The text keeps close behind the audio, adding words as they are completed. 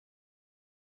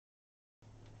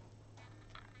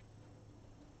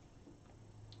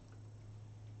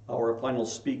Our final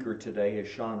speaker today is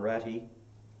Shawn Ratti.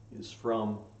 Is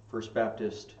from First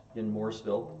Baptist in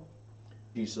Morrisville.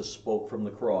 Jesus spoke from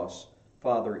the cross.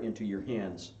 Father, into your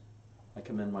hands I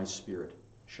commend my spirit.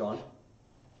 Shawn?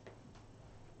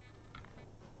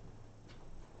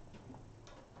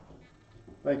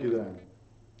 Thank you, Dan.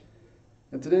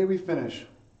 And today we finish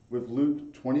with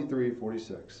Luke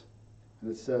 23:46.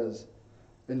 And it says,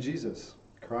 "And Jesus,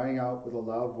 crying out with a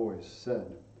loud voice,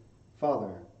 said,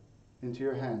 Father, into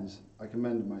your hands I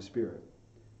commend my spirit.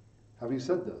 Having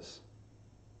said this,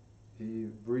 he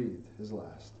breathed his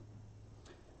last."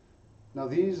 Now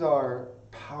these are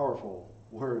powerful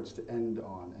words to end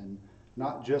on, and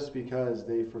not just because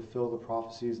they fulfill the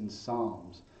prophecies in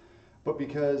Psalms, but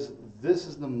because this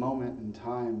is the moment in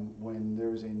time when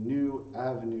there is a new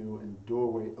avenue and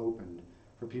doorway opened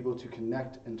for people to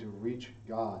connect and to reach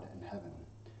God in heaven.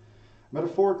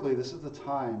 Metaphorically, this is the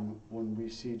time when we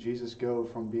see Jesus go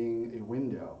from being a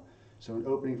window, so an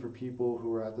opening for people who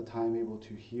were at the time able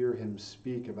to hear him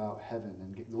speak about heaven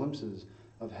and get glimpses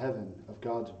of heaven, of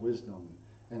God's wisdom,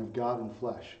 and of God in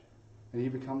flesh. And he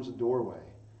becomes a doorway,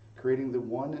 creating the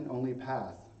one and only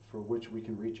path for which we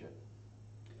can reach it.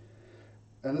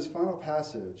 And this final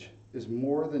passage is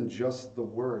more than just the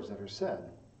words that are said.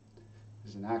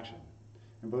 It's an action.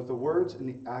 And both the words and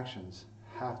the actions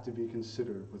have to be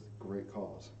considered with great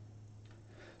cause.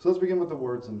 So let's begin with the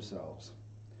words themselves.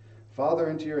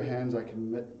 Father, into your hands I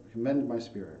commend my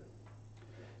spirit.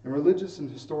 In religious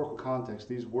and historical context,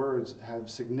 these words have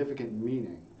significant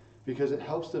meaning because it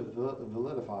helps to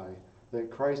validify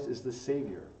that Christ is the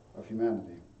Savior of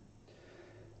humanity.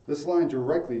 This line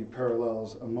directly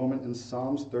parallels a moment in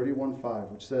Psalms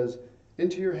 31:5, which says,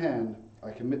 "Into your hand I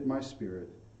commit my spirit.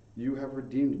 You have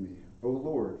redeemed me, O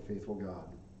Lord, faithful God."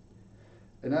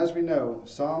 And as we know,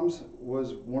 Psalms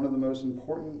was one of the most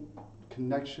important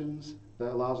connections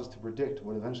that allows us to predict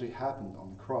what eventually happened on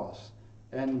the cross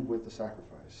and with the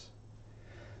sacrifice.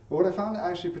 But what I found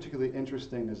actually particularly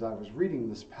interesting as I was reading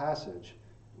this passage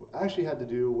actually had to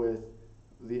do with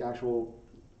the actual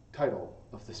title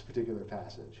of this particular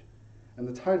passage. And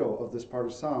the title of this part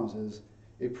of Psalms is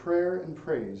 "A Prayer and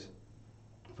Praise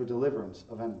for Deliverance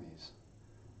of Enemies."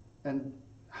 And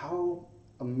how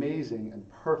amazing and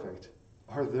perfect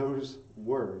are those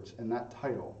words and that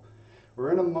title?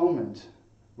 We're in a moment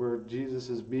where Jesus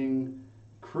is being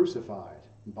crucified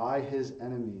by his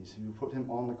enemies who put him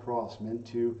on the cross, meant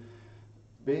to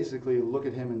basically look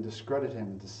at him and discredit him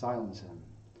and to silence him.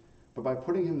 But by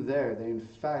putting him there, they in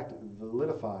fact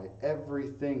validify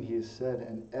everything he has said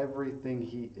and everything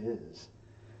he is.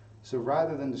 So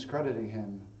rather than discrediting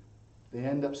him, they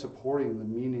end up supporting the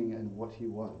meaning and what he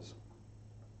was.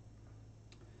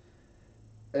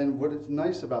 And what is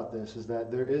nice about this is that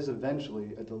there is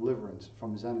eventually a deliverance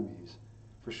from his enemies.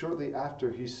 For shortly after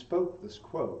he spoke this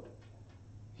quote,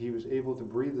 he was able to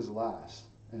breathe his last,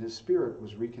 and his spirit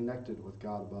was reconnected with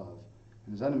God above,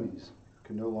 and his enemies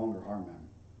could no longer harm him.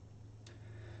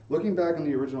 Looking back on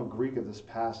the original Greek of this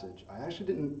passage, I actually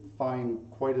didn't find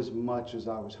quite as much as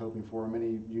I was hoping for,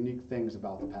 many unique things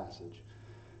about the passage.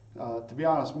 To be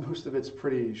honest, most of it's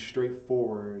pretty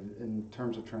straightforward in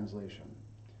terms of translation.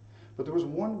 But there was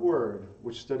one word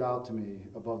which stood out to me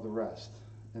above the rest,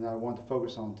 and I want to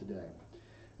focus on today.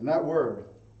 And that word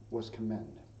was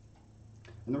commend.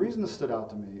 And the reason this stood out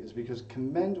to me is because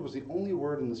commend was the only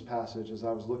word in this passage, as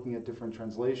I was looking at different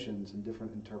translations and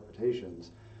different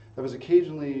interpretations, that was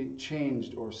occasionally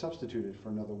changed or substituted for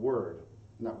another word,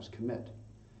 and that was commit.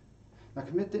 Now,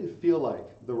 commit didn't feel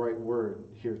like the right word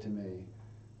here to me,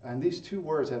 and these two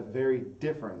words have very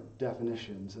different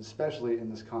definitions, especially in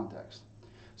this context.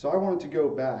 So I wanted to go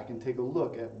back and take a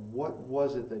look at what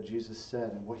was it that Jesus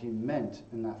said and what he meant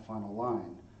in that final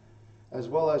line, as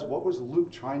well as what was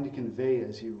Luke trying to convey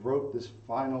as he wrote this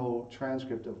final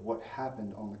transcript of what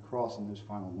happened on the cross in those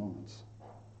final moments.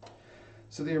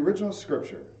 So the original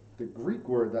scripture, the Greek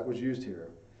word that was used here,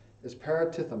 is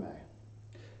paratitheme.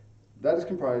 That is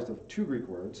comprised of two Greek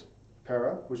words,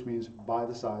 para, which means by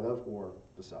the side of or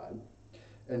beside,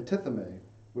 and titheme,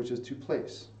 which is to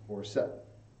place or set.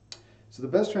 So the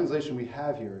best translation we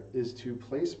have here is to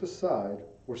place beside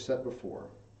or set before.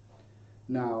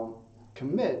 Now,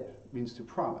 commit means to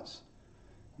promise.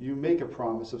 You make a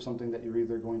promise of something that you're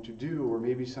either going to do or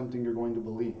maybe something you're going to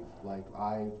believe, like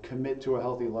I commit to a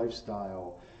healthy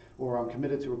lifestyle or I'm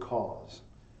committed to a cause.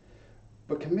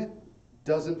 But commit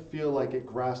doesn't feel like it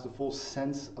grasps the full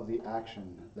sense of the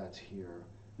action that's here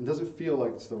and doesn't feel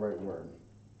like it's the right word.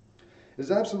 It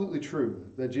is absolutely true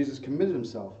that Jesus committed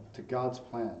himself to God's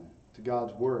plan, to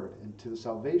God's word, and to the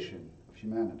salvation of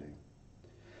humanity.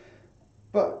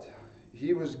 But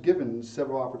he was given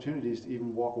several opportunities to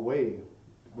even walk away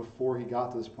before he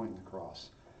got to this point in the cross.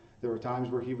 There were times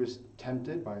where he was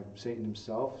tempted by Satan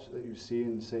himself, that you see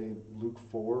in, say, Luke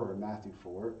 4 or Matthew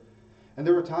 4. And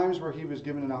there were times where he was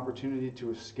given an opportunity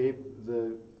to escape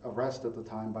the arrest at the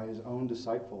time by his own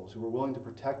disciples, who were willing to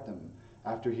protect him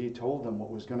after he told them what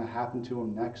was going to happen to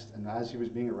him next and as he was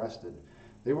being arrested.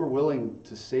 They were willing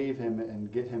to save him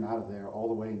and get him out of there all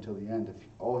the way until the end, if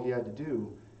all he had to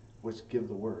do was give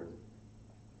the word.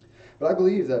 But I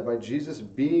believe that by Jesus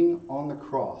being on the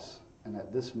cross, and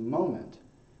at this moment,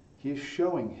 he is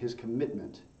showing his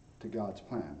commitment to God's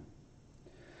plan.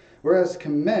 Whereas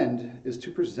commend is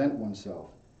to present oneself,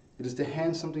 it is to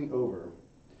hand something over,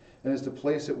 and is to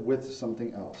place it with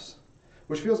something else,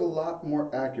 which feels a lot more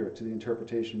accurate to the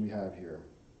interpretation we have here.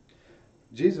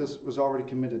 Jesus was already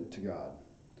committed to God,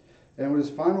 and what his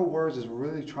final words is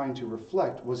really trying to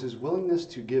reflect was his willingness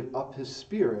to give up his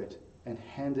spirit and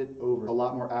hand it over a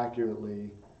lot more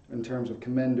accurately in terms of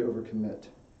commend over commit,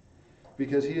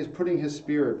 because he is putting his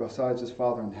spirit beside his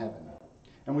Father in heaven.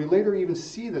 And we later even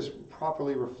see this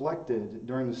properly reflected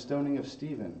during the stoning of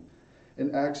Stephen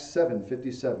in Acts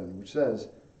 7:57, which says,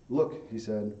 "Look," he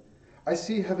said, "I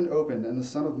see heaven open and the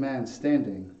Son of Man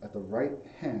standing at the right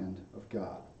hand of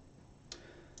God."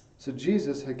 So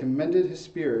Jesus had commended his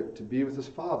spirit to be with his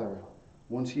Father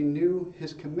once he knew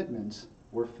his commitments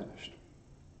were finished.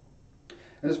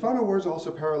 And his final words also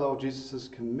parallel Jesus'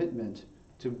 commitment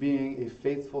to being a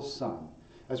faithful son,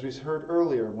 as we heard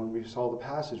earlier when we saw the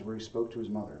passage where he spoke to his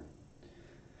mother.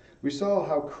 We saw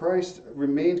how Christ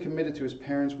remained committed to his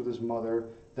parents with his mother,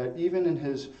 that even in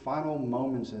his final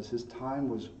moments as his time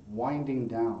was winding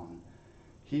down,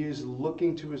 he is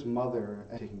looking to his mother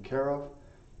and taken care of.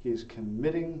 He is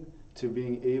committing to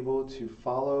being able to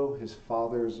follow his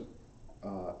father's,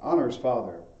 honor his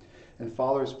father, and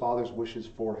follow his father's wishes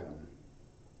for him.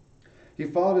 He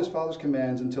followed his father's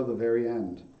commands until the very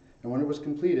end, and when it was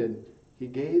completed, he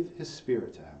gave his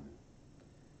spirit to him.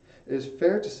 It is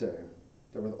fair to say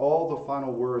that with all the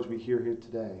final words we hear here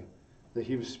today, that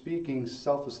he was speaking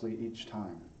selflessly each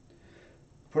time,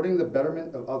 putting the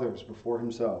betterment of others before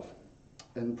himself,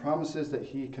 and promises that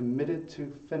he committed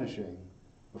to finishing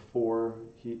before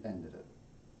he ended it.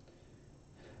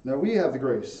 Now we have the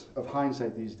grace of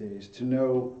hindsight these days to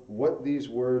know what these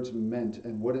words meant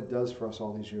and what it does for us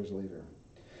all these years later.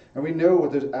 And we know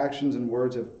what those actions and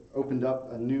words have opened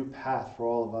up a new path for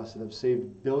all of us that have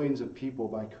saved billions of people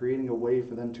by creating a way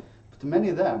for them to. But to many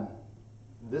of them,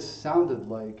 this sounded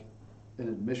like an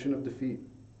admission of defeat.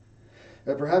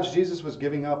 That perhaps Jesus was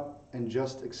giving up and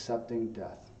just accepting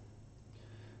death.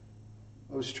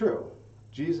 It was true.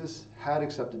 Jesus had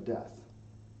accepted death,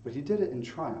 but he did it in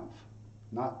triumph,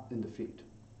 not in defeat.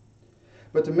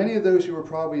 But to many of those who were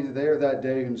probably there that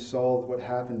day and saw what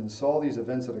happened and saw these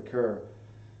events that occur,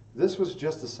 this was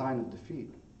just a sign of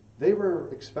defeat. They were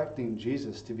expecting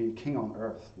Jesus to be a king on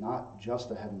earth, not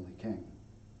just a heavenly king.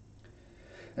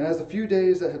 And as the few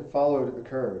days that had followed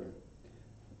occurred,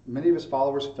 many of his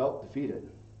followers felt defeated.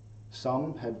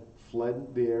 Some had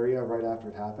fled the area right after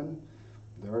it happened.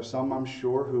 There are some, I'm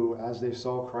sure, who, as they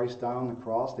saw Christ die on the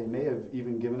cross, they may have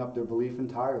even given up their belief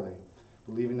entirely,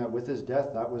 believing that with his death,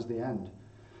 that was the end.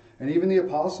 And even the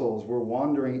apostles were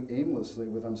wandering aimlessly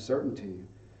with uncertainty,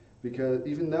 because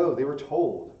even though they were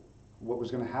told what was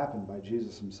going to happen by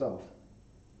Jesus himself.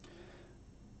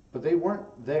 But they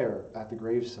weren't there at the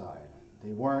graveside.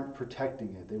 They weren't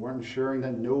protecting it. They weren't ensuring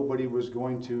that nobody was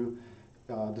going to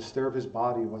disturb his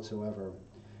body whatsoever.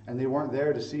 And they weren't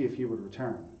there to see if he would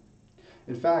return.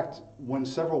 In fact, when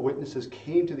several witnesses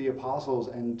came to the apostles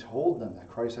and told them that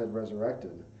Christ had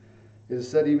resurrected, it is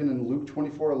said even in Luke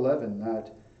 24:11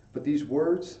 that, "But these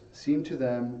words seemed to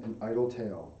them an idle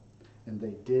tale, and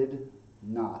they did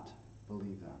not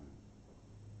believe them."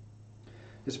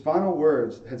 His final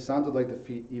words had sounded like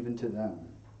defeat even to them,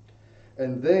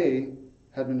 and they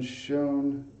had been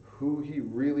shown who he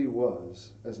really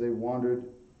was as they wandered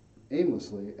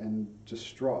aimlessly and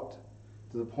distraught,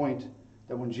 to the point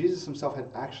that when Jesus himself had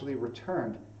actually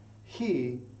returned,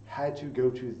 he had to go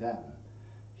to them.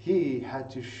 He had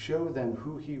to show them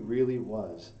who he really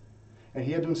was. And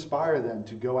he had to inspire them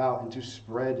to go out and to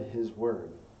spread his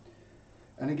word.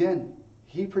 And again,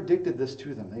 he predicted this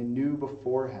to them. They knew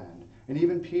beforehand. And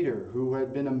even Peter, who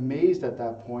had been amazed at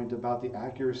that point about the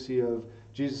accuracy of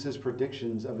Jesus'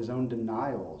 predictions of his own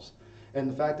denials, and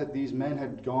the fact that these men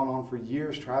had gone on for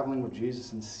years traveling with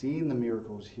Jesus and seen the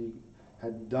miracles he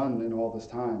had done in all this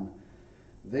time,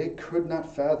 they could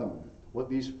not fathom what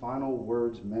these final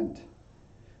words meant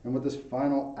and what this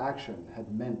final action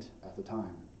had meant at the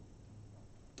time.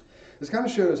 This kind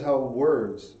of shows how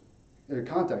words,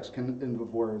 context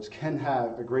of words, can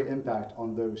have a great impact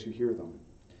on those who hear them.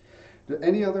 To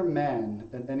any other man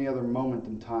at any other moment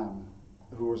in time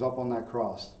who was up on that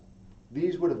cross,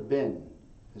 these would have been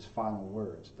his final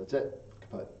words. That's it.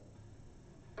 Kaput.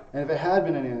 And if it had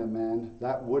been any other man,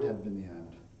 that would have been the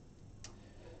end.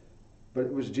 But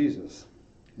it was Jesus.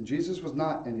 And Jesus was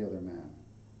not any other man.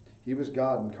 He was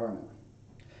God incarnate.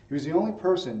 He was the only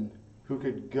person who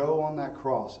could go on that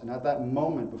cross, and at that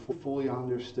moment, before fully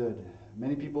understood,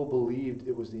 many people believed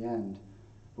it was the end.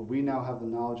 But we now have the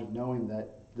knowledge of knowing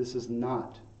that this is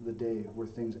not the day where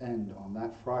things end on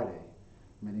that Friday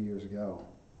many years ago.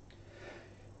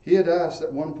 He had asked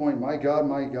at one point, my God,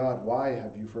 why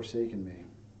have you forsaken me?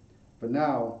 But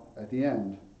now, at the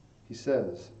end, he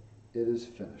says, it is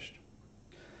finished.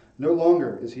 No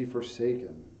longer is he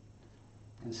forsaken.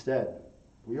 Instead,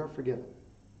 we are forgiven.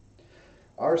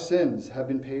 Our sins have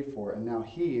been paid for, and now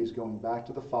he is going back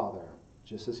to the Father,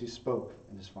 just as he spoke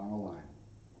in his final line.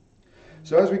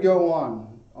 So as we go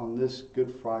on this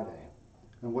Good Friday,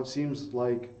 and what seems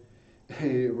like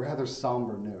a rather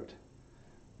somber note,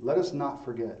 let us not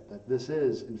forget that this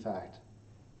is, in fact,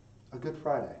 a Good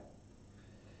Friday.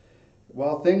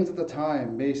 While things at the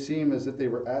time may seem as if they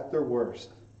were at their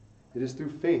worst, it is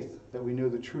through faith that we know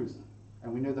the truth,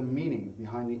 and we know the meaning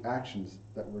behind the actions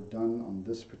that were done on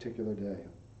this particular day.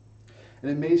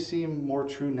 And it may seem more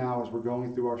true now as we're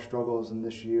going through our struggles in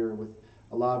this year with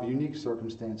a lot of unique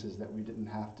circumstances that we didn't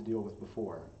have to deal with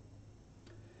before.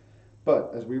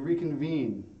 But as we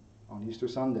reconvene on Easter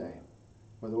Sunday,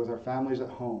 whether with our families at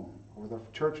home or with our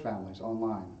church families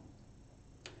online,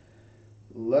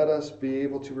 let us be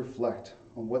able to reflect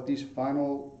on what these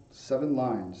final 7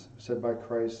 lines said by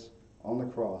Christ on the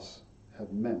cross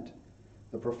have meant,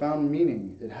 the profound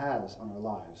meaning it has on our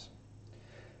lives.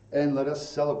 And let us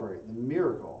celebrate the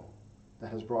miracle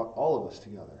that has brought all of us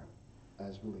together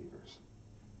as believers.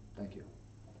 Thank you.